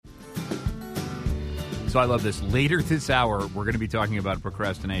So I love this. Later this hour, we're going to be talking about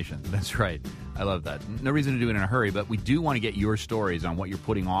procrastination. That's right. I love that. No reason to do it in a hurry, but we do want to get your stories on what you're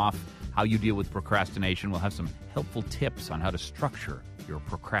putting off, how you deal with procrastination. We'll have some helpful tips on how to structure your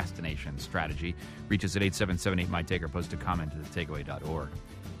procrastination strategy. Reach us at 877-8MY-TAKE or post a comment to thetakeaway.org.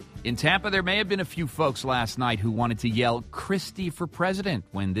 In Tampa, there may have been a few folks last night who wanted to yell Christie for president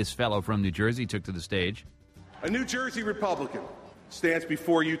when this fellow from New Jersey took to the stage. A New Jersey Republican stands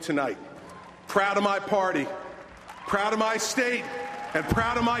before you tonight. Proud of my party, proud of my state, and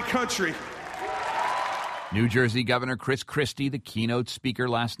proud of my country. New Jersey Governor Chris Christie, the keynote speaker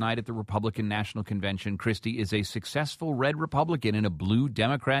last night at the Republican National Convention. Christie is a successful red Republican in a blue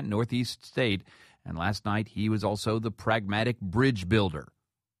Democrat Northeast state. And last night, he was also the pragmatic bridge builder.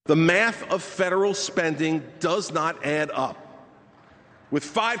 The math of federal spending does not add up. With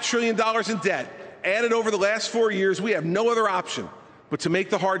 $5 trillion in debt added over the last 4 years, we have no other option but to make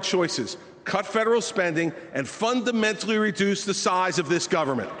the hard choices, cut federal spending, and fundamentally reduce the size of this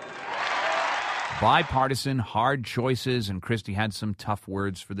government. Bipartisan, hard choices, and Christie had some tough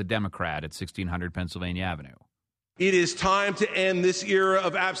words for the Democrat at 1600 Pennsylvania Avenue. It is time to end this era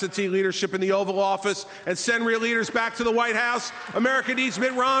of absentee leadership in the Oval Office and send real leaders back to the White House. America needs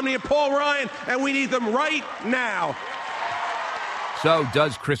Mitt Romney and Paul Ryan, and we need them right now. So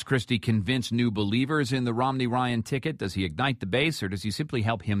does Chris Christie convince new believers in the Romney-Ryan ticket? Does he ignite the base, or does he simply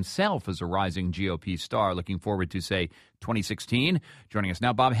help himself as a rising GOP star? Looking forward to, say, 2016. Joining us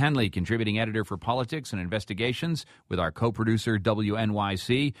now, Bob Henley, contributing editor for Politics and Investigations with our co-producer,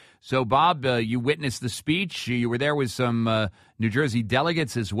 WNYC. So, Bob, you witnessed the speech. You were there with some New Jersey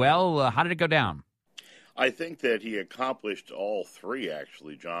delegates as well. How did it go down? I think that he accomplished all three,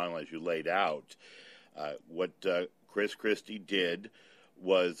 actually, John, as you laid out. What Chris Christie did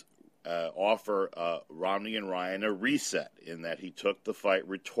was offer Romney and Ryan a reset in that he took the fight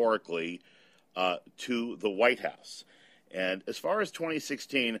rhetorically to the White House. And as far as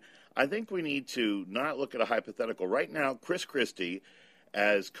 2016, I think we need to not look at a hypothetical. Right now, Chris Christie,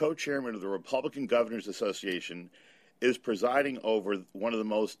 as co-chairman of the Republican Governors Association, is presiding over one of the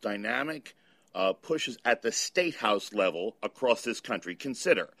most dynamic pushes at the state house level across this country.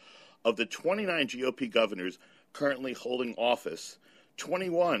 Consider, of the 29 GOP governors currently holding office,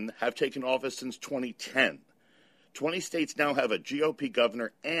 21 have taken office since 2010. 20 states now have a GOP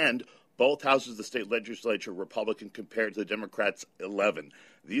governor, and both houses of the state legislature Republican compared to the Democrats' 11.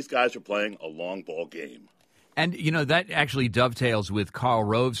 These guys are playing a long ball game. And, you know, that actually dovetails with Karl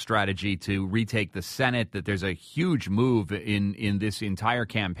Rove's strategy to retake the Senate, that there's a huge move in this entire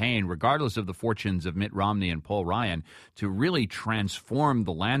campaign, regardless of the fortunes of Mitt Romney and Paul Ryan, to really transform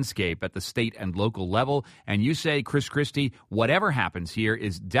the landscape at the state and local level. And you say, Chris Christie, whatever happens here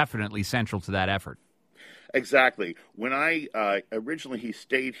is definitely central to that effort. Exactly. When originally he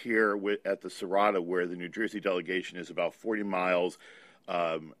stayed here at the Serrata, where the New Jersey delegation is about 40 miles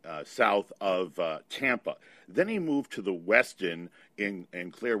south of Tampa. Then he moved to the Westin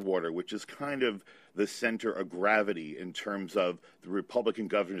in Clearwater, which is kind of the center of gravity in terms of the Republican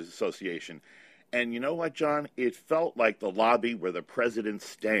Governors Association. And you know what, John? It felt like the lobby where the president's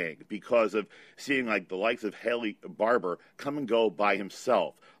staying because of seeing like the likes of Haley Barbour come and go by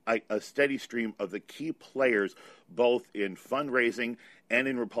himself. A steady stream of the key players, both in fundraising and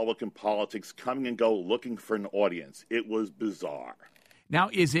in Republican politics, coming and go looking for an audience. It was bizarre. Now,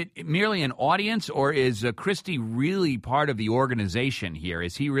 is it merely an audience, or is Christie really part of the organization here?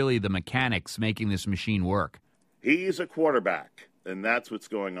 Is he really the mechanics making this machine work? He's a quarterback, and that's what's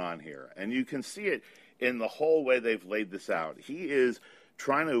going on here. And you can see it in the whole way they've laid this out. He is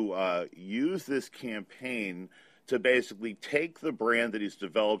trying to use this campaign to basically take the brand that he's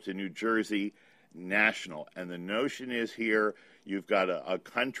developed in New Jersey national. And the notion is here you've got a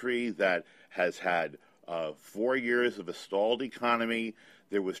country that has had 4 years of a stalled economy.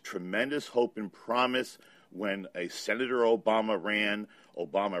 There was tremendous hope and promise when Senator Obama ran.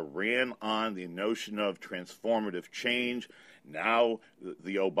 Obama ran on the notion of transformative change. Now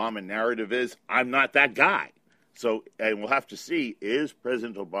the Obama narrative is, I'm not that guy. So, and we'll have to see, is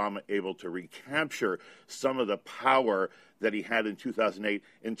President Obama able to recapture some of the power that he had in 2008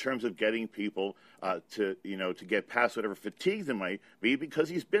 in terms of getting people to get past whatever fatigue there might be, because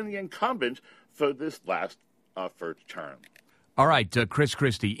he's been the incumbent for this last first term. All right, Chris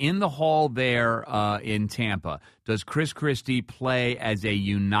Christie, in the hall there in Tampa, does Chris Christie play as a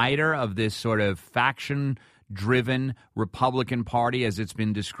uniter of this sort of faction-driven Republican Party, as it's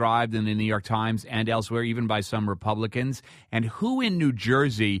been described in the New York Times and elsewhere, even by some Republicans? And who in New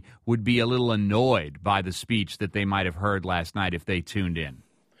Jersey would be a little annoyed by the speech that they might have heard last night if they tuned in?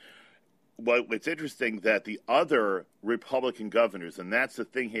 What's interesting that the other Republican governors, and that's the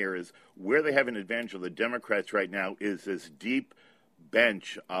thing here, is where they have an advantage of the Democrats right now is this deep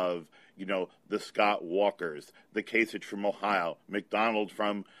bench of, the Scott Walkers, the Kasich from Ohio, McDonald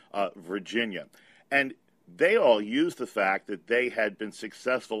from Virginia. And they all used the fact that they had been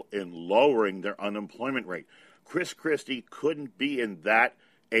successful in lowering their unemployment rate. Chris Christie couldn't be in that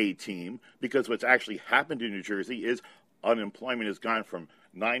A team because what's actually happened in New Jersey is unemployment has gone from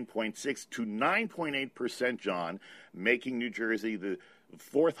 9.6 to 9.8%, John, making New Jersey the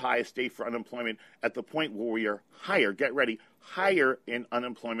fourth highest state for unemployment at the point where we are higher, get ready, higher in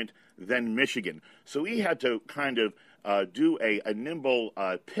unemployment than Michigan. So we had to kind of do a nimble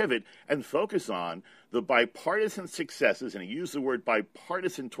pivot and focus on the bipartisan successes, and he used the word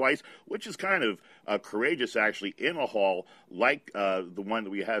bipartisan twice, which is kind of courageous, actually, in a hall like the one that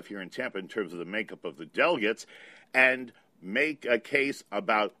we have here in Tampa in terms of the makeup of the delegates, and make a case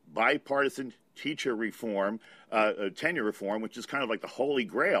about bipartisan teacher reform, tenure reform, which is kind of like the holy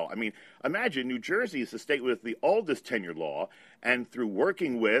grail. I mean, imagine New Jersey is the state with the oldest tenure law, and through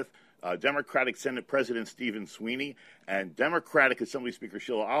working with Democratic Senate President Stephen Sweeney and Democratic Assembly Speaker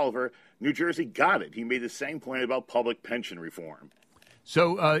Sheila Oliver, New Jersey got it. He made the same point about public pension reform.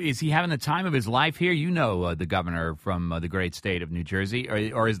 So is he having the time of his life here? The governor from the great state of New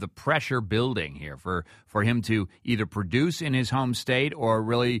Jersey, or is the pressure building here for him to either produce in his home state or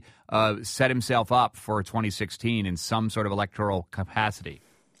really set himself up for 2016 in some sort of electoral capacity?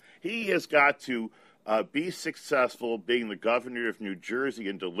 He has got to be successful being the governor of New Jersey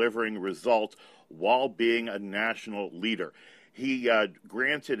and delivering results while being a national leader. He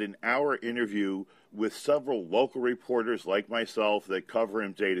granted an hour interview with several local reporters like myself that cover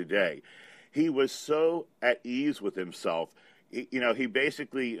him day to day. He was so at ease with himself. He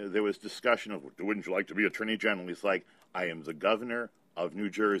basically, there was discussion of, wouldn't you like to be Attorney General? He's like, I am the governor of New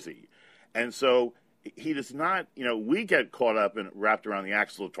Jersey. And so he does not, we get caught up and wrapped around the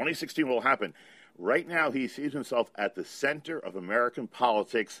axle of 2016 will happen. Right now, he sees himself at the center of American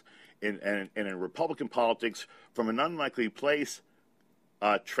politics and in Republican politics from an unlikely place,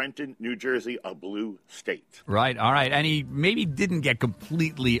 Trenton, New Jersey, a blue state. Right, all right. And he maybe didn't get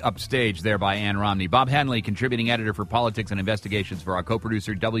completely upstaged there by Ann Romney. Bob Henley, contributing editor for Politics and Investigations for our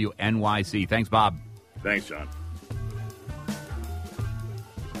co-producer, WNYC. Thanks, Bob. Thanks, John.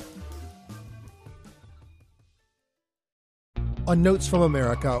 On Notes from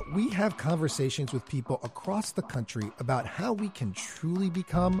America, we have conversations with people across the country about how we can truly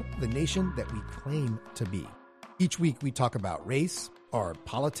become the nation that we claim to be. Each week, we talk about race, our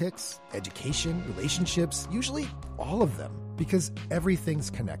politics, education, relationships, usually all of them, because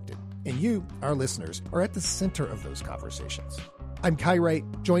everything's connected. And you, our listeners, are at the center of those conversations. I'm Kai Wright.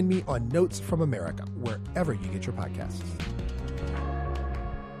 Join me on Notes from America, wherever you get your podcasts.